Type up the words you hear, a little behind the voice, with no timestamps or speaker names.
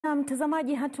Na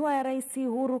mtazamaji, hatua ya Rais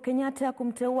Uhuru Kenyatta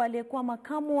kumteua aliyekuwa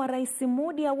makamu wa Rais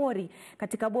Moody Awori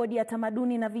katika bodi ya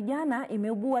tamaduni na vijana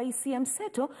imeibua hisia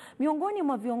mseto miongoni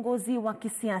mwa viongozi wa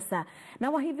kisiasa. Na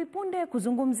wa hivi punde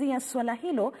kuzungumzia swala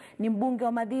hilo ni mbunge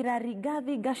wa Mathira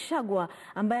Rigathi Gachagua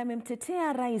ambaye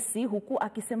amemtetea Rais huku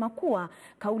akisema kuwa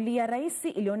kauli ya Rais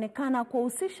ilioonekana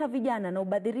kuwahusisha vijana na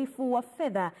ubadhirifu wa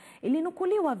fedha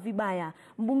ilinukuliwa vibaya.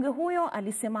 Mbunge huyo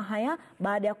alisema haya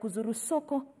baada ya kuzuru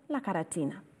soko la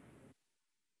Karatina.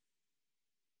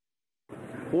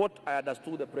 What I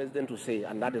understood the president to say,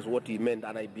 and that is what he meant,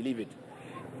 and I believe it,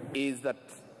 is that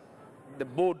the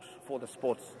board for the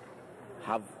sports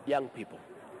have young people,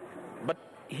 but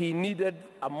he needed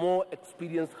a more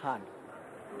experienced hand,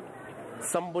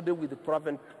 somebody with a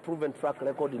proven track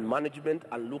record in management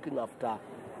and looking after,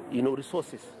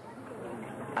 resources.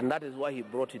 And that is why he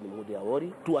brought in Moody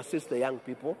Awori to assist the young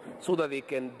people so that they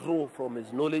can draw from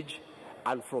his knowledge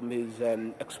and from his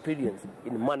experience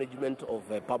in management of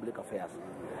public affairs.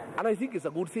 And I think it's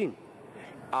a good thing.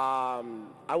 I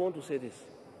want to say this.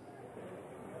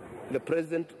 The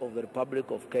President of the Republic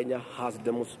of Kenya has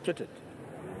demonstrated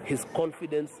his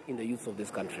confidence in the youth of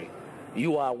this country.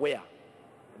 You are aware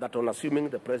that on assuming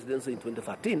the presidency in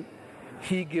 2013,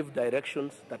 he gave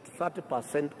directions that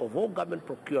 30% of all government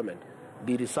procurement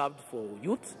be reserved for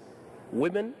youth,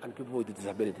 women, and people with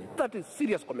disability. That is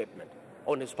serious commitment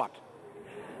on his part.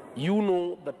 You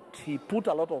know that he put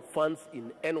a lot of funds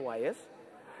in NYS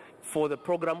for the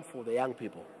program for the young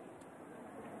people.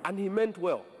 And he meant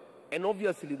well. And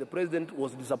obviously the president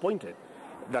was disappointed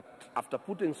that after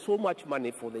putting so much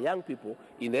money for the young people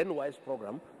in the NYS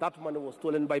program, that money was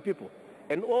stolen by people.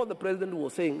 And all the president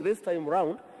was saying, this time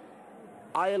round,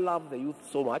 I love the youth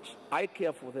so much, I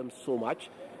care for them so much,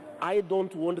 I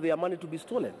don't want their money to be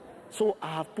stolen. So I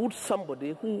have put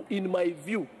somebody who, in my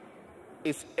view,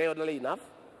 is elderly enough,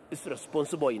 is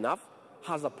responsible enough,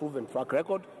 has a proven track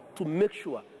record to make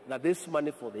sure that this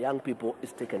money for the young people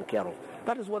is taken care of.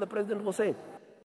 That is what the president was saying.